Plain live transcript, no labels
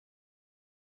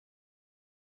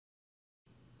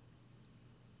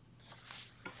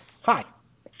Hi,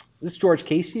 this is George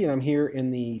Casey, and I'm here in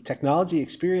the Technology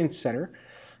Experience Center.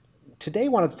 Today, I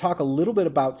wanted to talk a little bit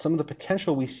about some of the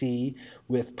potential we see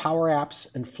with Power Apps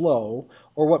and Flow,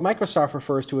 or what Microsoft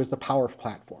refers to as the Power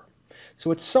Platform.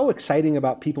 So what's so exciting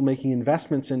about people making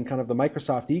investments in kind of the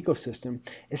Microsoft ecosystem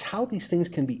is how these things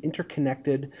can be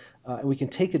interconnected, and we can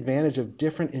take advantage of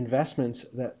different investments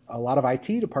that a lot of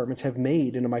IT departments have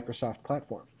made in a Microsoft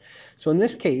platform. So in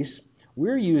this case,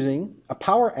 we're using a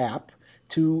Power App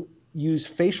to use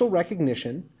facial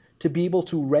recognition to be able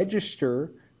to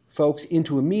register folks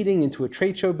into a meeting, into a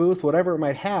trade show booth, whatever it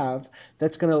might have,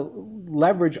 that's going to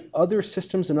leverage other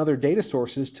systems and other data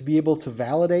sources to be able to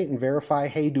validate and verify,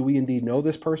 hey, do we indeed know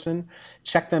this person,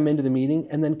 check them into the meeting,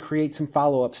 and then create some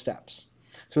follow-up steps.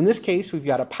 So in this case, we've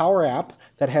got a Power App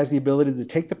that has the ability to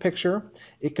take the picture.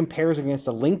 It compares against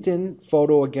a LinkedIn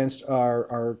photo against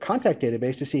our contact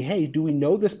database to see, hey, do we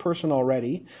know this person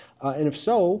already? And if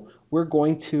so, we're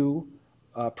going to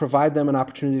provide them an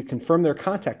opportunity to confirm their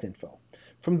contact info.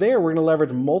 From there, we're going to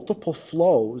leverage multiple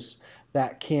flows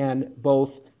that can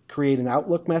both create an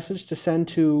Outlook message to send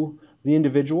to the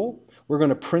individual. We're going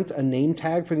to print a name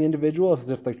tag for the individual as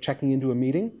if they're checking into a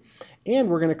meeting. And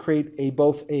we're going to create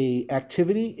both a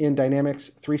activity in Dynamics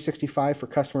 365 for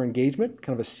customer engagement,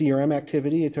 kind of a CRM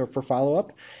activity for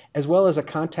follow-up, as well as a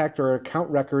contact or account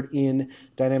record in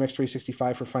Dynamics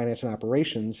 365 for finance and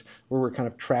operations, where we're kind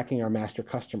of tracking our master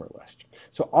customer list.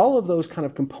 So all of those kind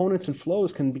of components and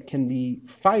flows can be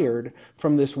fired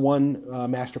from this one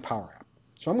master Power App.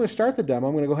 So I'm going to start the demo.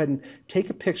 I'm going to go ahead and take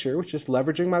a picture, which is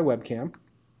leveraging my webcam,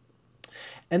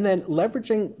 and then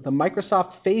leveraging the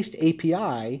Microsoft Faced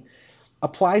API,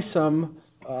 apply some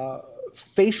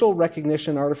facial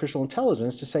recognition artificial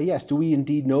intelligence to say, yes, do we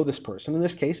indeed know this person? In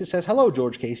this case, it says, hello,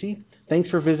 George Casey. Thanks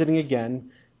for visiting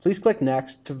again. Please click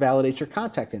next to validate your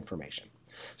contact information.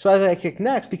 So as I click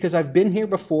next, because I've been here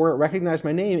before, it recognized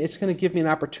my name, it's going to give me an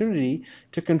opportunity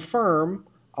to confirm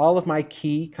all of my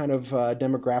key kind of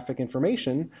demographic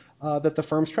information that the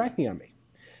firm's tracking on me.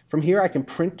 From here, I can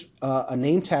print a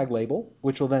name tag label,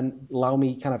 which will then allow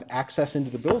me kind of access into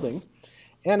the building.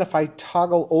 And if I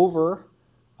toggle over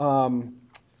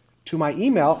to my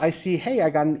email, I see, hey, I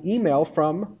got an email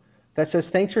that says,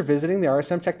 thanks for visiting the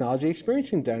RSM Technology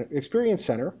Experience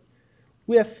Center,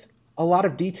 with a lot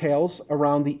of details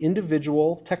around the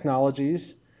individual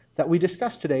technologies that we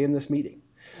discussed today in this meeting.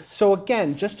 So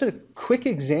again, just a quick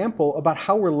example about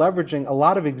how we're leveraging a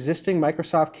lot of existing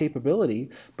Microsoft capability,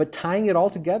 but tying it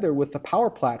all together with the Power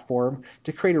Platform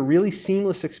to create a really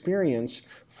seamless experience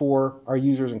for our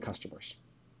users and customers.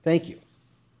 Thank you.